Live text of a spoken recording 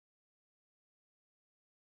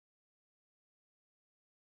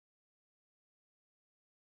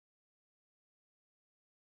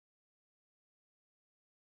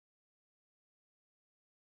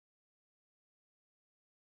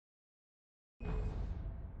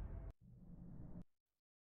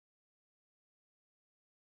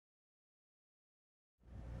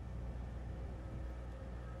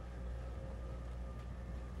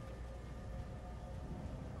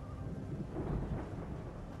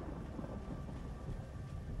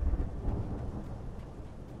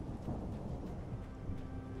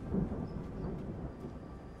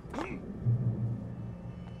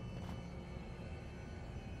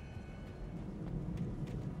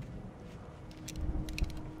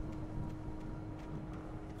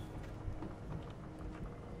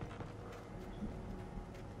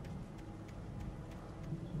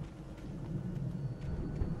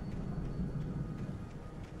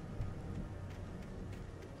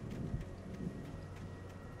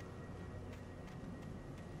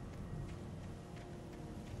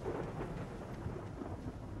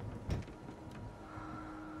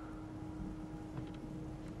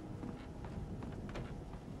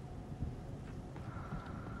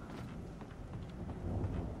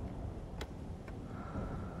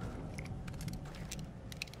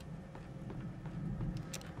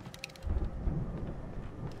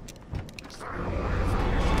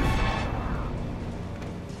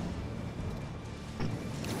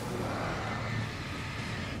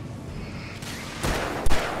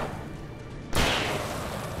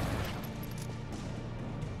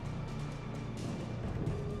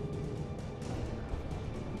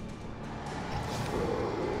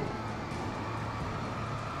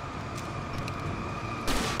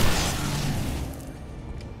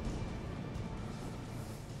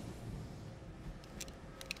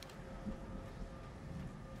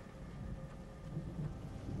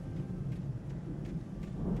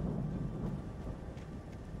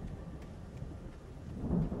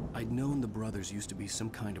I'd known the brothers used to be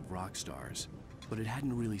some kind of rock stars, but it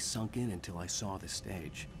hadn't really sunk in until I saw the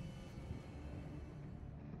stage.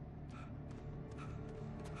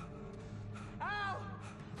 Ow!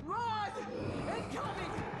 Run!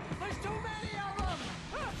 Incoming! There's too many of them!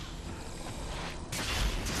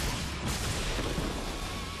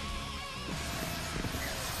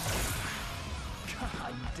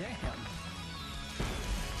 God damn!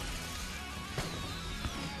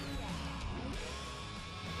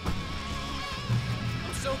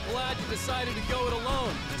 I'm so glad you decided to go it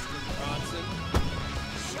alone, Mr. Bronson.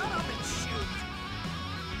 Shut up and shoot!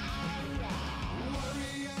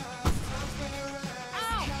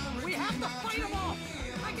 Ow! We have to fight them off!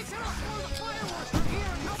 I can set off one of the fireworks from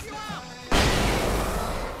here and help you out!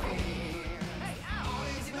 Hey, ow!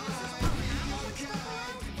 Did you notice there's a lot of ammo and stuff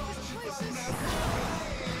around? This place is...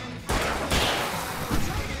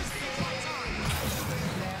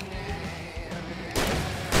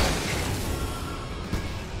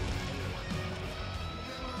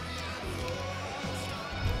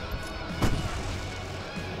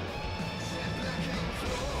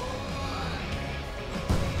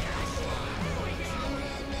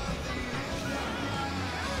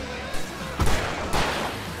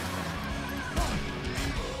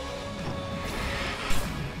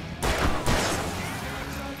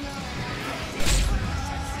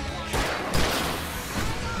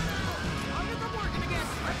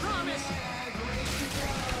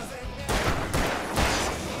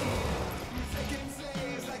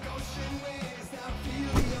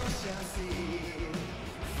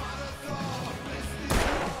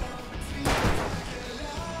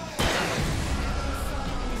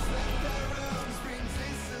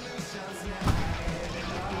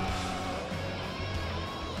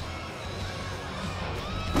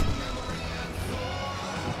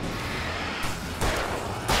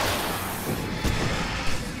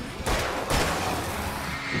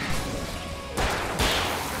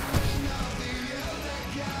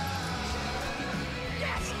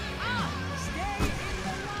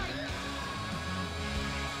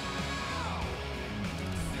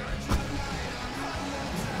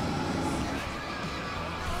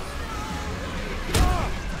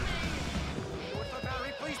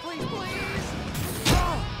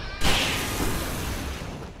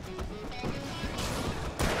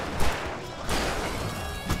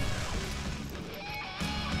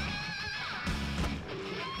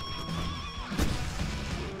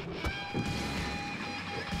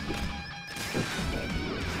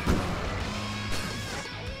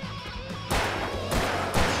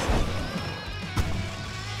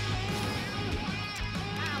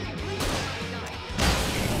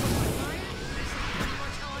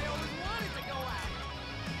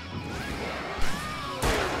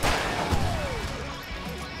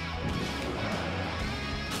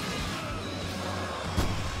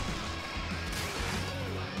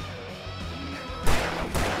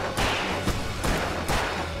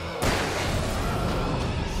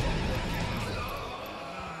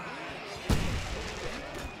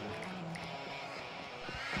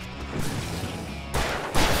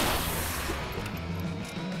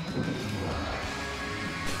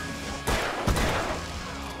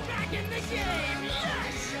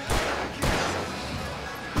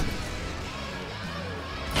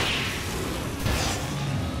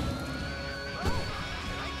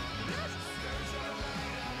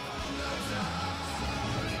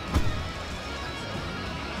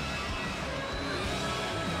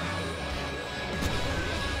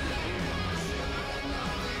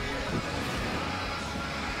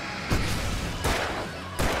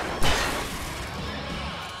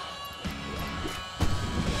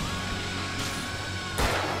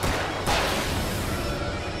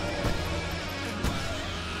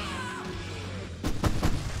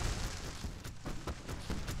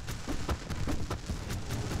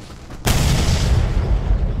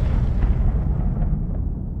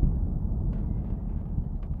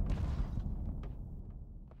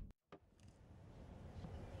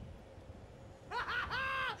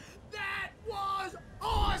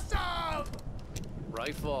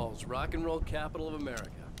 Bright Falls, rock and roll capital of America.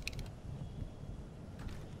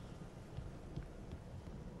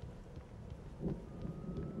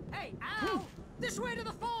 Hey, ow! This way to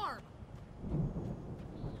the farm!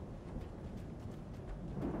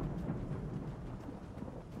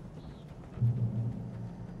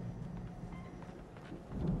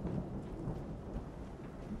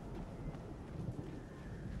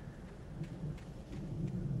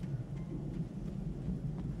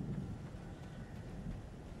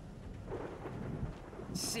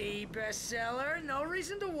 See, bestseller, no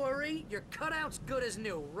reason to worry. Your cutout's good as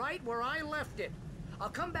new, right where I left it. I'll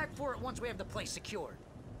come back for it once we have the place secured.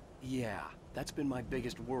 Yeah, that's been my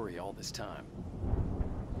biggest worry all this time.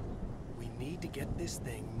 We need to get this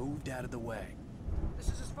thing moved out of the way. This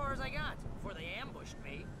is as far as I got before they ambushed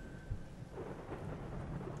me.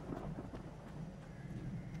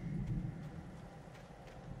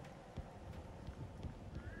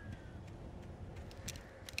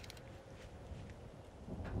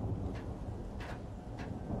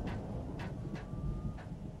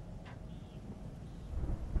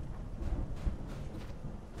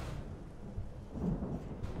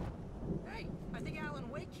 Hey, I think Alan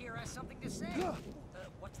Wake here has something to say.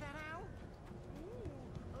 What's that, Al?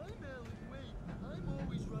 I'm Alan Wake. I'm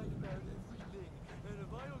always right about everything. And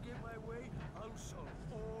if I don't get my way, I'll sulk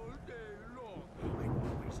all day long. I'm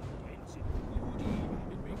always intense and moody.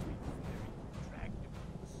 It makes me very attractive and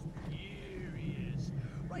mysterious.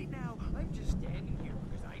 Right now, I'm just standing here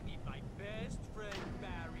because I need my best friend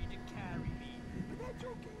Barry to carry me. But that's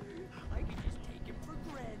okay. I can just take him for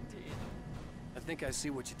granted. I think I see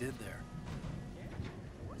what you did there. Yeah,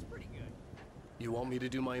 it was pretty good. You want me to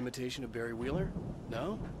do my imitation of Barry Wheeler?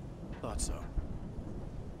 No? Thought so.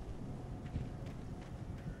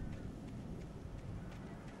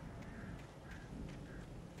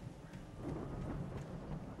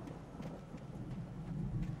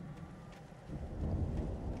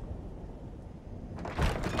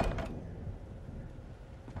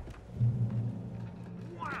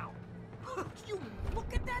 Wow! You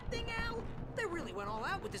look at that thing, Al! They really went all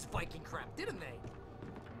out with this Viking crap, didn't they?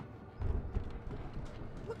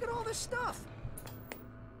 Look at all this stuff!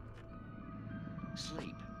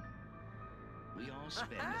 Sleep. We all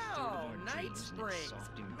spend a Oh, third of our Night dreams in Springs. its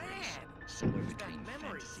soft embrace, Man, somewhere brings back between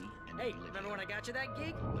memories. fantasy and Hey, oblivion. remember when I got you that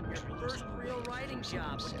gig? When Your dreams first have real awakened writing from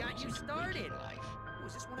job. What got themselves you into started? waking life,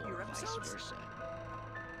 Was this one of or your vice episodes? versa.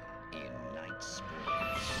 In Night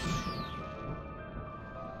Springs.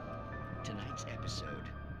 Tonight's episode: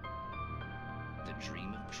 The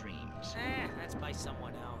Dream of Dreams. That's by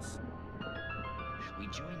someone else. We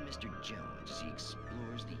join Mr. Jones as he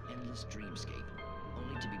explores the endless dreamscape,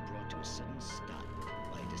 only to be brought to a sudden stop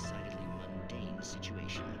by a decidedly mundane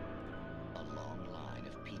situation. A long line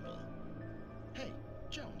of people. Hey,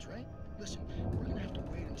 Jones, right? Listen, we're gonna have to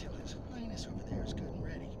wait until His Highness over there is good and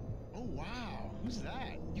ready. Oh, wow. Who's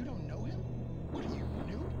that? You don't know him? What are you,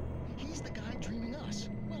 new? He's the guy dreaming us.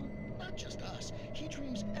 Well, not just us. He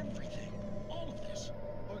dreams everything. All of this.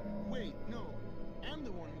 Wait, no. I'm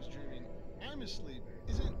the one who's dreaming. I'm asleep.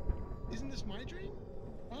 Isn't this my dream?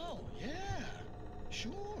 Oh, yeah.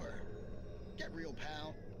 Sure. Get real,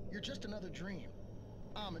 pal. You're just another dream.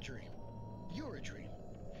 I'm a dream. You're a dream.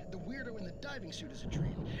 The weirdo in the diving suit is a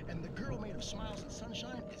dream. And the girl made of smiles and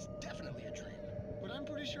sunshine is definitely a dream. But I'm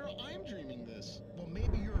pretty sure I'm dreaming this. Well,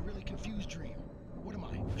 maybe you're a really confused dream. What am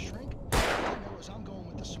I, a shrink? All I know is I'm going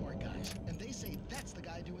with the smart guys. And they say that's the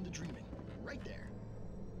guy doing the dreaming. Right there.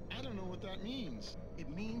 I don't know what that means. It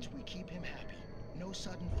means we keep him happy. No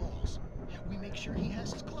sudden falls. We make sure he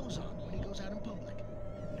has his clothes on when he goes out in public.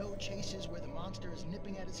 No chases where the monster is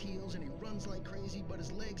nipping at his heels and he runs like crazy, but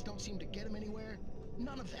his legs don't seem to get him anywhere.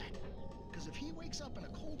 None of that. Because if he wakes up in a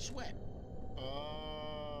cold sweat...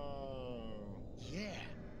 Oh. Yeah,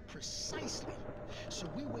 precisely. So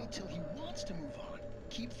we wait till he wants to move on.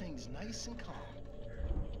 Keep things nice and calm.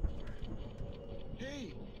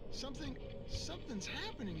 Hey, something's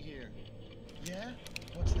happening here. Yeah?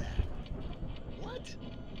 What's that? What?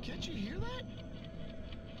 Can't you hear that?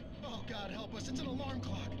 Oh, God help us, it's an alarm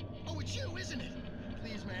clock. Oh, it's you, isn't it?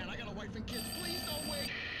 Please, man, I got a wife and kids. Please don't wait.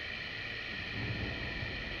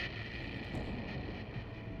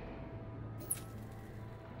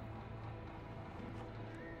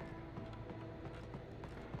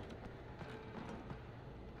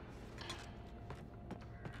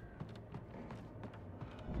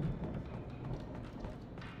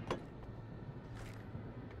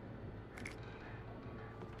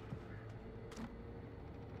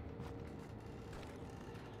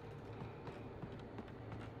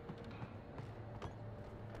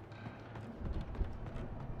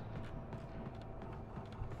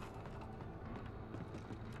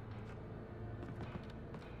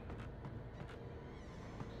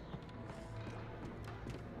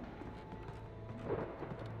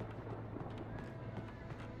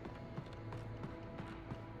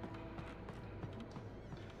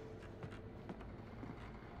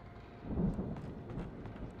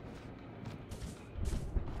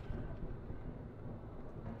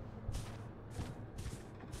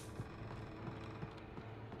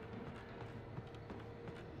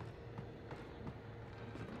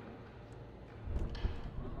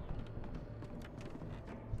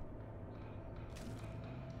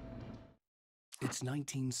 It's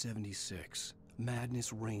 1976.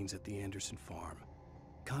 Madness reigns at the Anderson farm.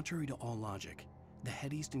 Contrary to all logic, the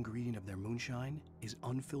headiest ingredient of their moonshine is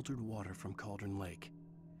unfiltered water from Cauldron Lake.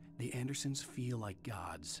 The Andersons feel like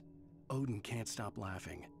gods. Odin can't stop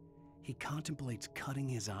laughing. He contemplates cutting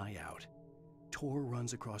his eye out. Tor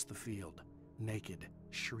runs across the field, naked,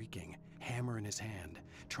 shrieking, hammer in his hand,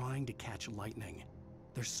 trying to catch lightning.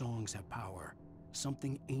 Their songs have power.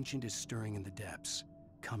 Something ancient is stirring in the depths,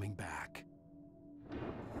 coming back.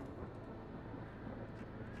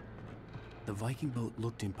 The Viking boat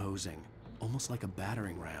looked imposing, almost like a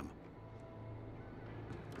battering ram.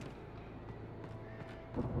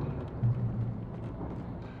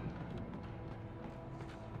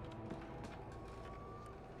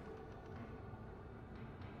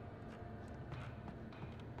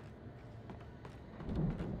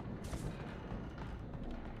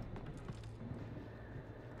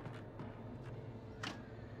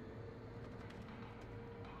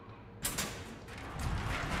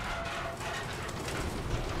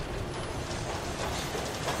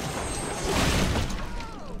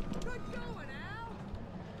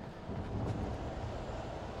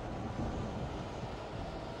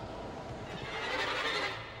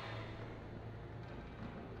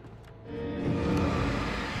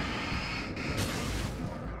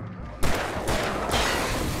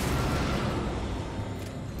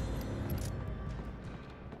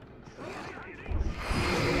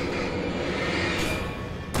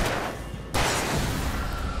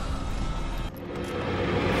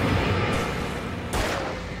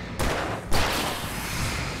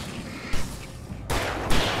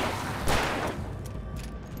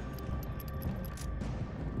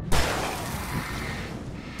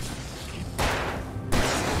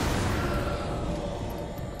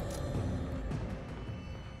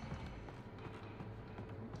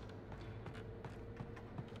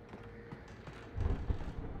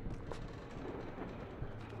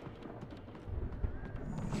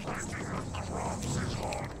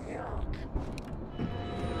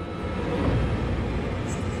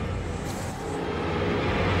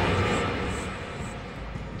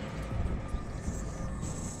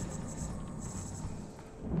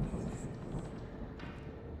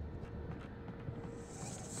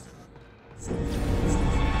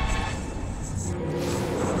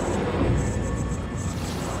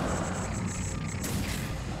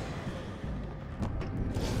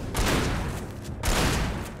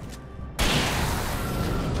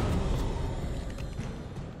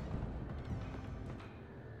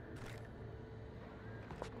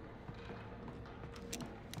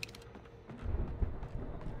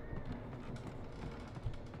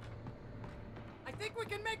 I think we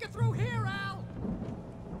can make it through here, Al!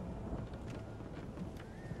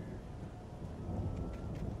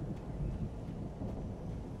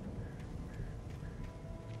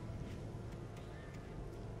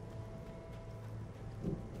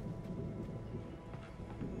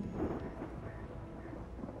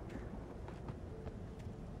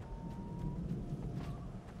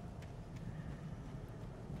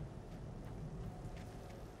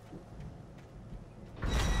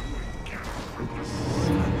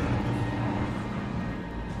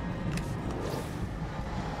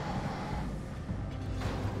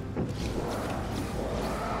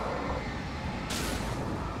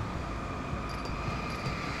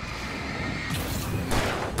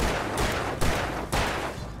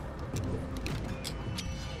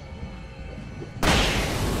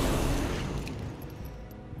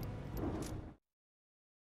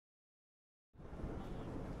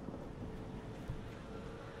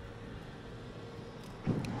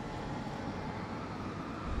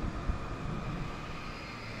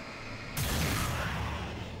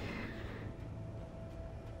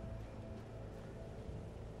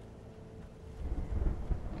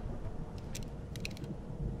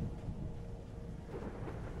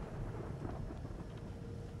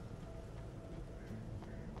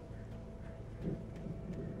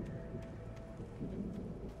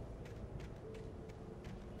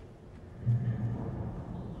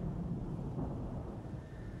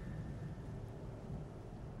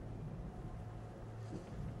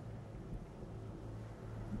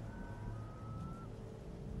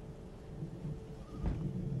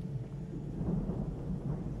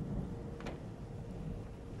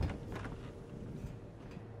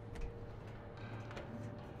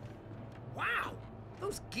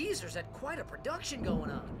 Those geezers had quite a production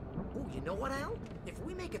going on. Ooh, you know what, Al? If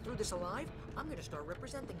we make it through this alive, I'm gonna start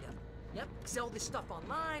representing them. Yep, sell this stuff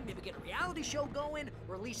online, maybe get a reality show going,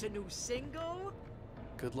 release a new single.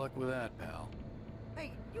 Good luck with that, pal.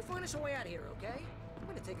 Hey, you find us a way out of here, okay? I'm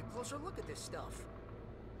gonna take a closer look at this stuff.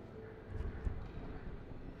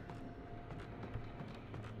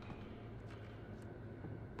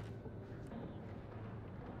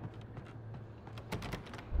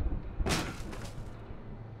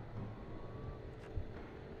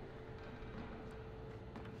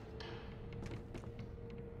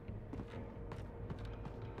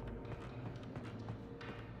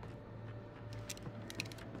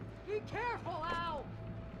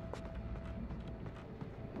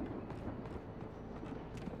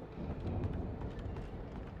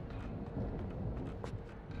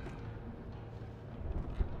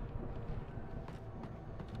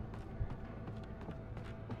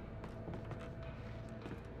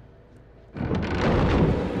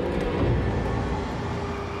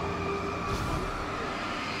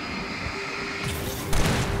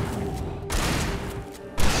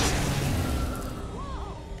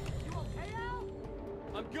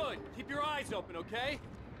 good. Keep your eyes open, okay?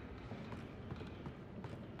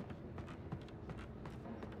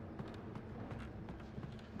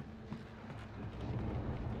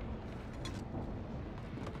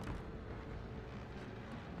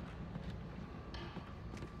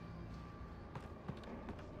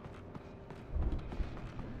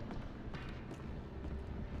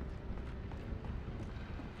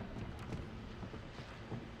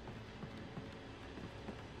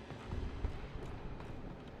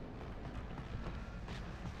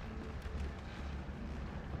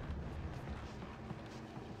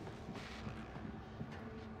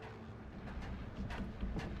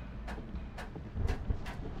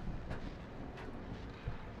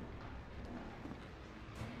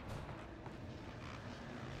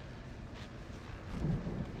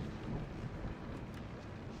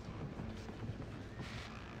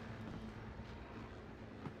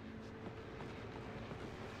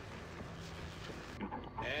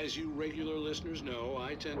 As you regular listeners know,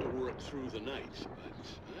 I tend to work through the night,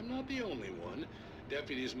 but I'm not the only one.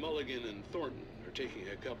 Deputies Mulligan and Thornton are taking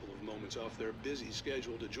a couple of moments off their busy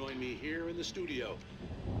schedule to join me here in the studio.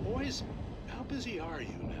 Boys, how busy are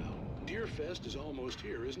you now? Deerfest is almost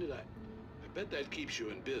here, isn't it? I bet that keeps you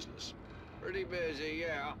in business. Pretty busy,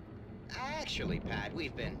 yeah. Actually, Pat,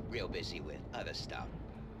 we've been real busy with other stuff.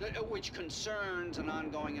 Which concerns an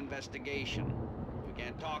ongoing investigation. We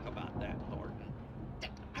can't talk about that, Thornton.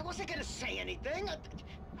 I wasn't gonna say anything. I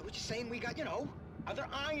was just saying we got, you know, other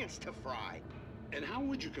irons to fry. And how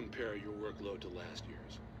would you compare your workload to last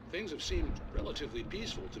year's? Things have seemed relatively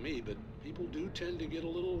peaceful to me, but people do tend to get a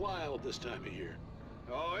little wild this time of year.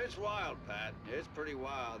 Oh, it's wild, Pat. It's pretty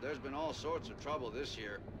wild. There's been all sorts of trouble this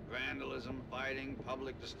year. Vandalism, fighting,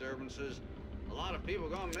 public disturbances. A lot of people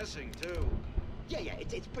gone missing, too. Yeah,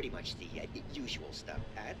 it's pretty much the usual stuff,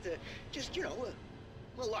 Pat. Just, you know,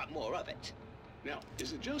 a lot more of it. Now,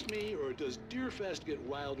 is it just me, or does Deerfest get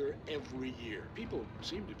wilder every year? People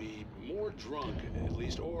seem to be more drunk, at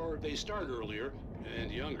least, or they start earlier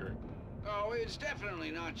and younger. Oh, it's definitely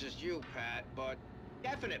not just you, Pat, but...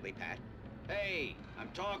 Definitely, Pat. Hey, I'm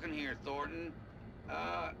talking here, Thornton.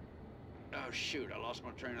 Oh, shoot, I lost my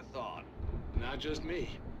train of thought. Not just me.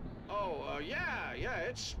 Oh, yeah,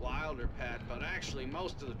 it's wilder, Pat, but actually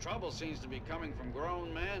most of the trouble seems to be coming from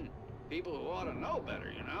grown men. People who ought to know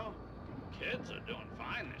better, you know? Kids are doing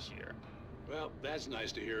fine this year. Well, that's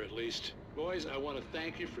nice to hear at least. Boys, I want to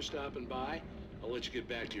thank you for stopping by. I'll let you get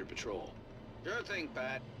back to your patrol. Sure thing,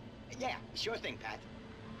 Pat. Yeah, sure thing, Pat.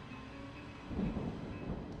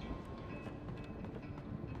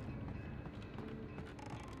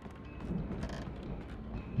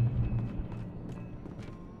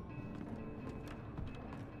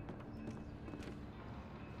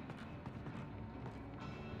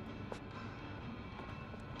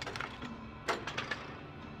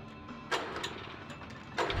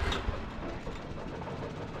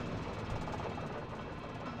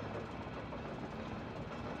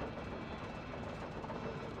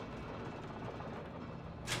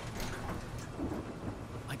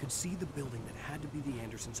 I could see the building that had to be the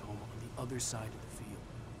Andersons' home on the other side of the field.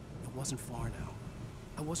 It wasn't far now.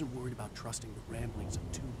 I wasn't worried about trusting the ramblings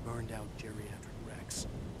of two burned-out geriatric wrecks.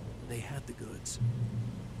 They had the goods.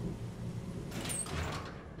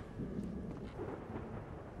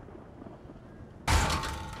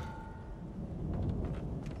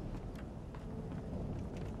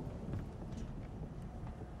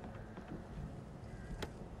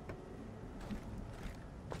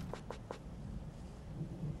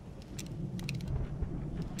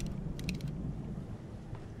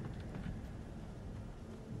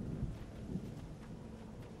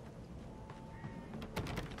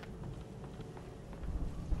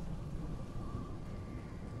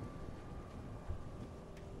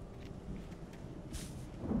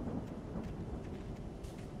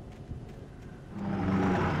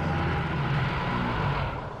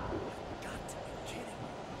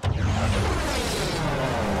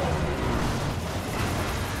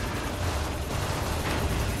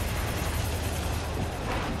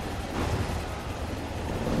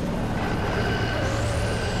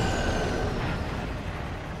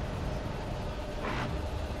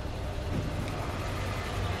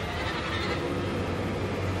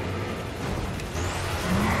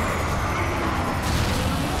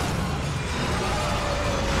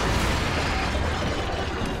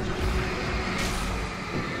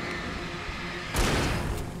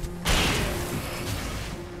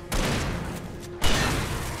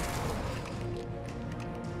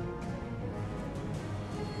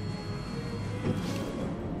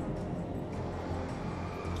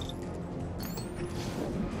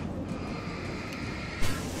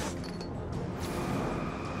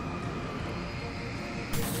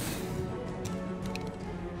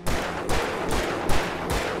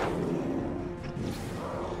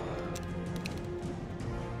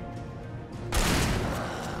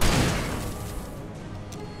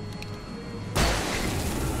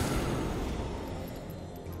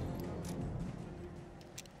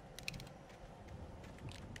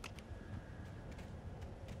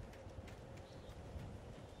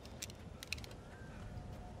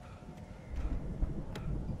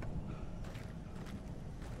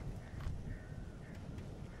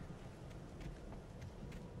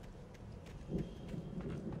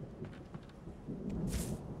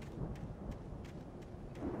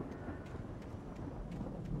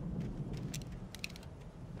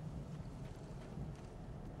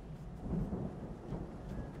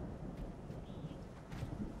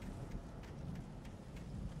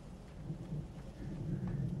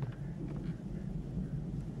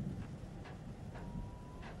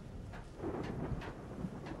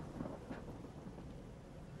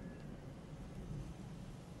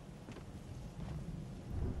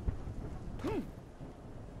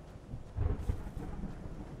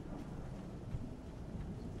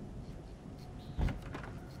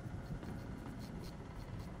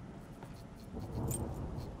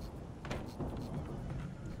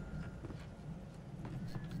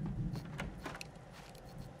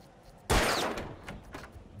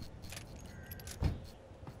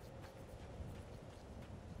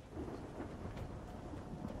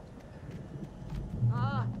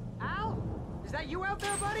 you out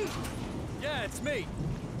there, buddy? Yeah, it's me.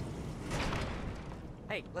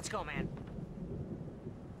 Hey, let's go, man.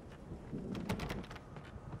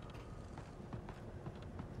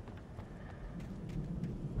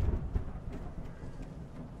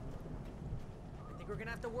 I think we're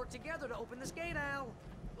gonna have to work together to open this gate, Al.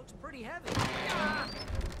 Looks pretty heavy. Ah!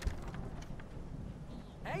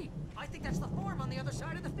 Hey, I think that's the farm on the other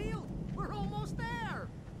side of the field. We're almost there.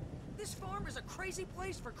 This farm is a crazy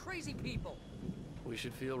place for crazy people. We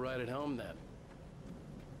should feel right at home then.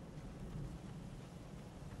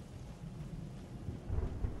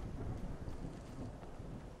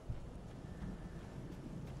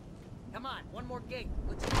 Come on, one more gate.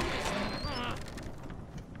 Let's do this.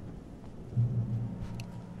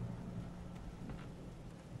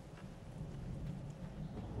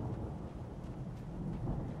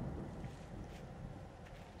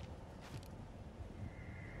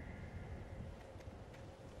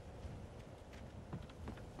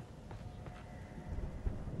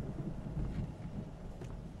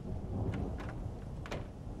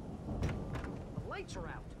 The lights are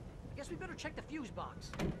out. I guess we better check the fuse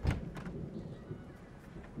box.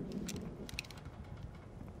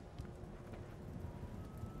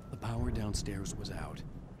 The power downstairs was out,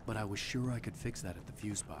 but I was sure I could fix that at the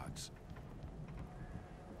fuse box.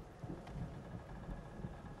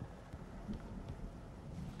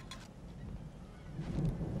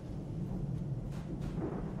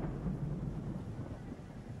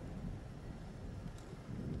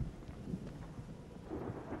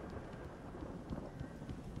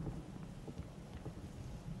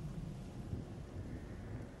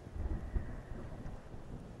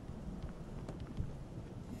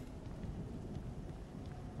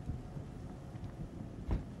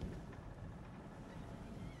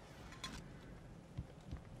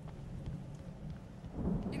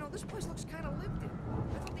 You know, this place looks kind of lived in.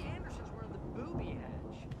 I thought the Andersons were in the booby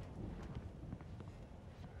hatch.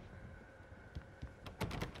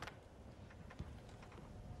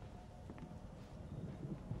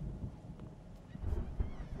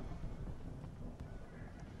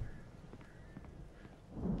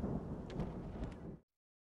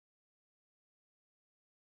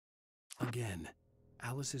 Again,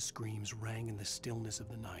 Alice's screams rang in the stillness of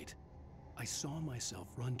the night. I saw myself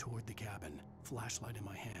run toward the cabin, flashlight in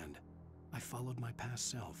my hand. I followed my past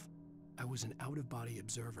self. I was an out-of-body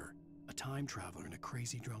observer, a time traveler in a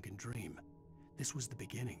crazy drunken dream. This was the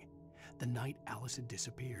beginning. The night Alice had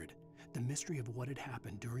disappeared. The mystery of what had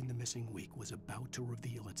happened during the missing week was about to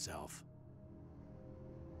reveal itself.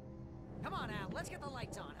 Come on, Al, let's get the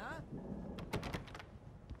lights on, huh?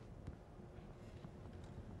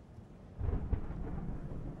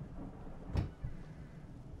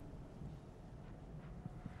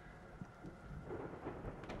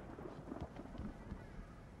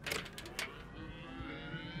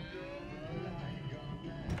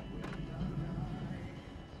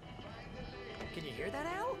 Can you hear that,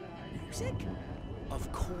 Al? Music? Of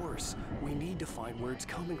course, we need to find where it's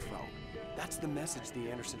coming from. That's the message the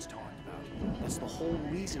Andersons talked about. That's the whole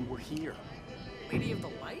reason we're here. Lady of the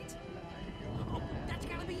Light? Oh, that's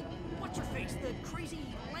gotta be what's-her-face, the crazy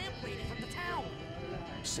lamp lady from the town.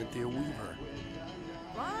 Cynthia Weaver.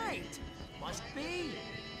 Right! Must be.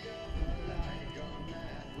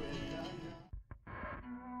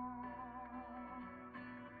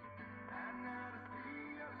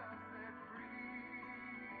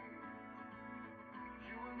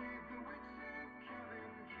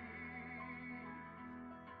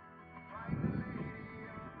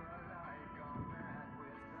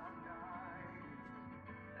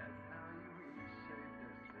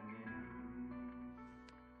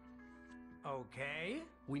 Okay.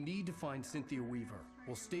 We need to find Cynthia Weaver.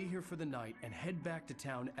 We'll stay here for the night and head back to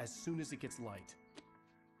town as soon as it gets light.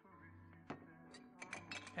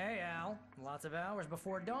 Hey, Al. Lots of hours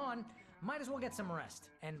before dawn. Might as well get some rest.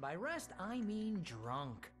 And by rest, I mean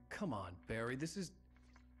drunk. Come on, Barry, this is...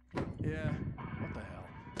 Yeah, what the hell?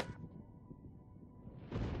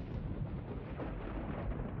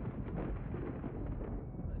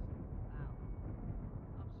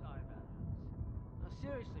 I'm sorry about this. No,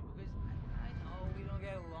 seriously, because I know we don't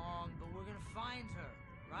get along, but we're gonna find her,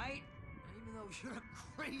 right? And even though you're a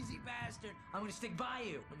crazy bastard, I'm gonna stick by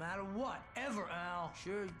you, no matter what, ever, Al.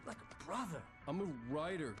 Sure, like a brother. I'm a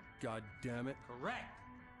writer, goddammit. Correct.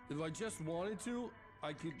 If I just wanted to,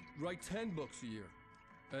 I could write 10 books a year.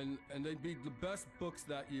 And they'd be the best books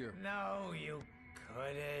that year. No, you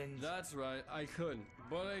couldn't. That's right, I couldn't.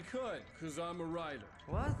 But I could, because I'm a writer.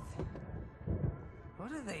 What? What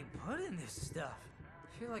do they put in this stuff?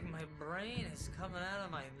 feel like my brain is coming out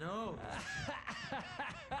of my nose.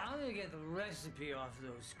 I'm gonna get the recipe off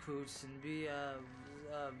those coots and be a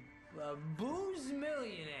booze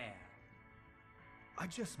millionaire. I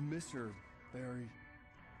just miss her, Barry.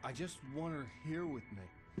 I just want her here with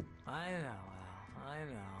me. I know, Al. I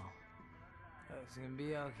know. It's gonna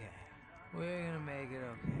be okay. We're gonna make it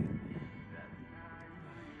okay.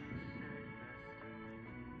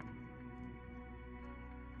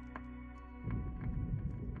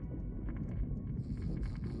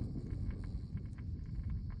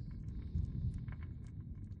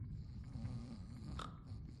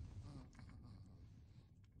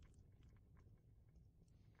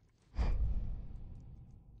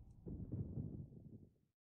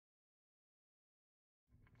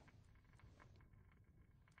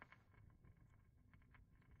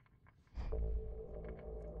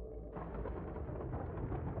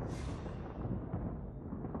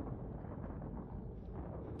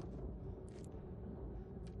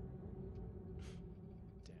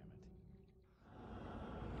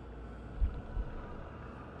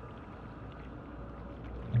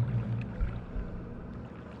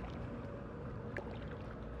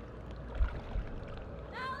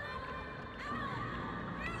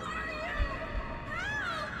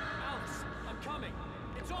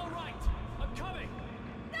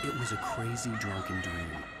 It was a crazy, drunken dream,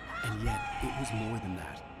 and yet it was more than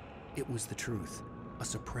that. It was the truth, a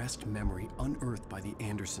suppressed memory unearthed by the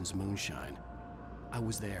Andersons' moonshine. I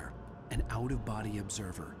was there, an out-of-body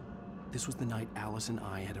observer. This was the night Alice and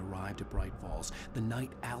I had arrived at Bright Falls, the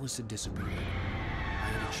night Alice had disappeared. I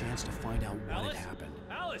had a chance to find out what had happened.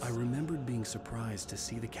 Alice! I remembered being surprised to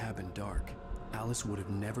see the cabin dark. Alice would have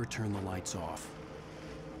never turned the lights off.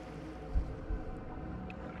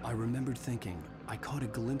 I remembered thinking I caught a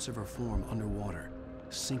glimpse of her form underwater,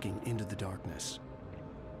 sinking into the darkness.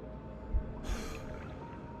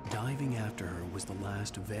 Diving after her was the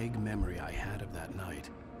last vague memory I had of that night.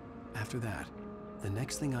 After that, the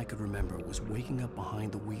next thing I could remember was waking up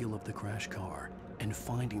behind the wheel of the crashed car and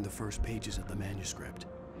finding the first pages of the manuscript.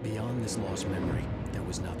 Beyond this lost memory, there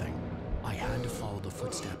was nothing. I had to follow the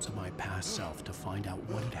footsteps of my past self to find out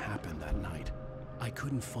what had happened that night. I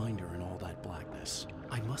couldn't find her in all that blackness.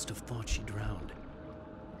 I must have thought she drowned.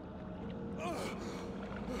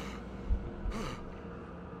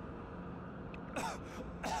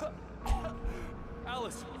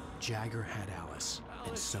 Alice! Jagger had Alice,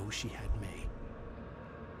 and so she had me.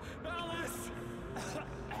 Alice!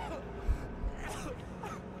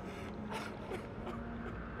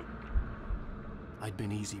 I'd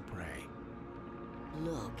been easy prey.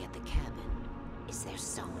 Look at the cabin. Is there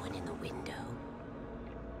someone in the window?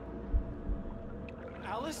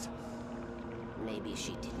 Alice? Maybe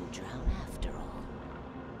she didn't drown after all.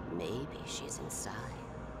 Maybe she's inside.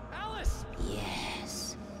 Alice!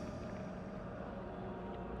 Yes.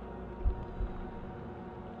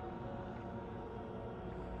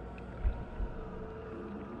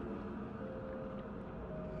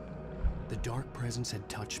 The dark presence had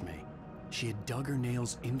touched me. She had dug her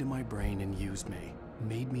nails into my brain and used me,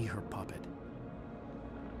 made me her puppet.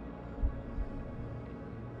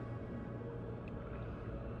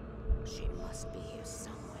 She must be here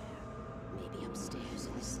somewhere. Maybe upstairs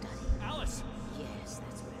in the study. Alice! Yes,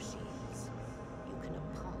 that's where she is. You can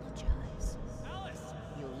apologize. Alice!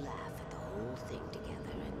 You'll laugh at the whole thing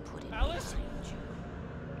together and put it Alice! behind you.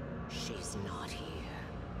 She's not here.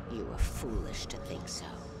 You were foolish to think so.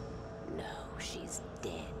 No, she's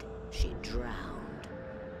dead. She drowned.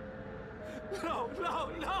 No, no,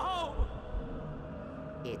 no!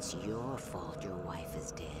 It's your fault your wife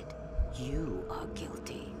is dead. You are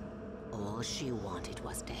guilty. All she wanted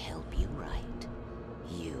was to help you right.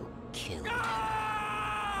 You killed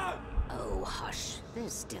her. Oh, hush.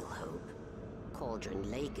 There's still hope.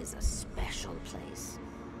 Cauldron Lake is a special place.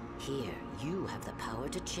 Here, you have the power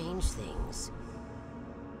to change things.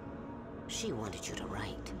 She wanted you to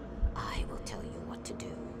write. I will tell you what to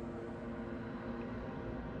do.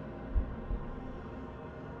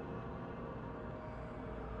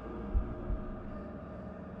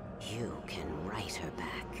 You can write her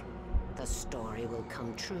back. The story will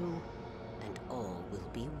come true, and all will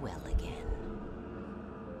be well again.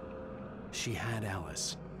 She had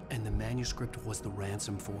Alice, and the manuscript was the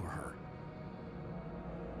ransom for her.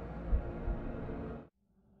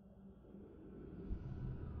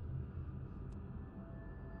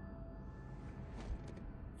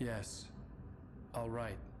 Yes. All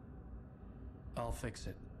right. I'll fix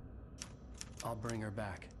it. I'll bring her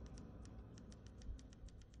back.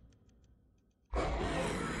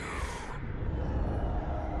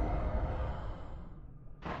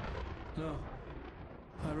 No.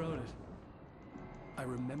 I wrote it. I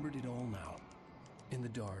remembered it all now. In the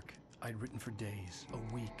dark, I'd written for days,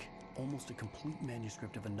 a week, almost a complete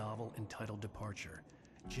manuscript of a novel entitled Departure.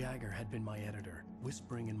 Jagger had been my editor,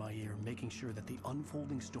 whispering in my ear, making sure that the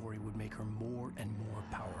unfolding story would make her more and more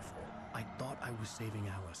powerful. I thought I was saving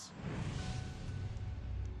Alice.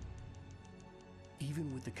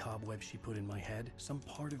 Even with the cobwebs she put in my head, some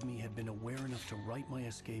part of me had been aware enough to write my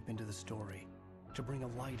escape into the story, to bring a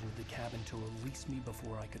light into the cabin to release me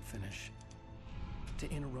before I could finish, to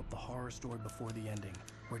interrupt the horror story before the ending,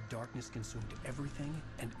 where darkness consumed everything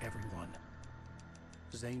and everyone.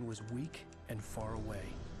 Zane was weak and far away,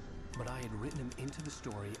 but I had written him into the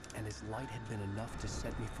story, and his light had been enough to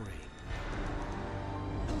set me free.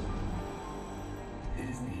 It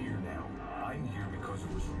isn't here now. I'm here because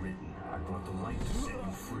it was written. I brought the light to set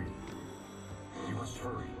you free. You must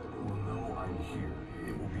hurry. It will know I'm here.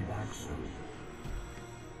 It will be back soon.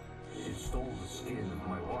 It stole the skin of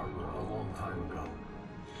my barber a long time ago.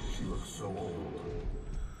 She looks so old.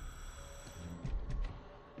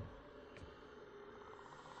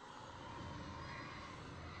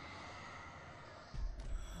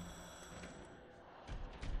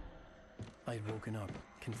 I'd woken up,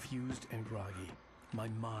 confused and groggy, my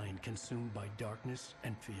mind consumed by darkness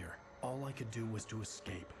and fear. All I could do was to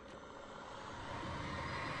escape.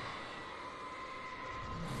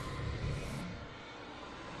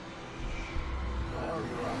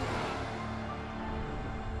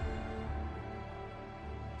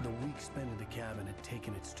 The week spent in the cabin had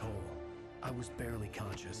taken its toll. I was barely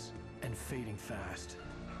conscious, and fading fast.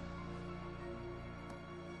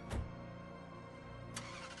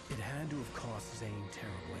 It had to have cost Zane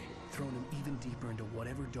terribly, thrown him even deeper into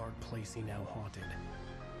whatever dark place he now haunted.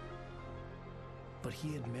 But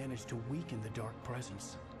he had managed to weaken the dark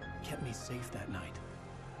presence, kept me safe that night.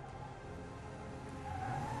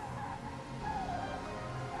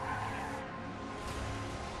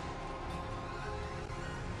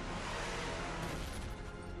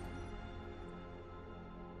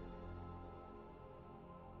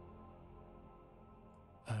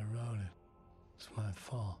 I wrote it. It's my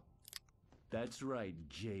fault. That's right,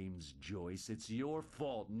 James Joyce. It's your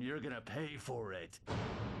fault, and you're gonna pay for it.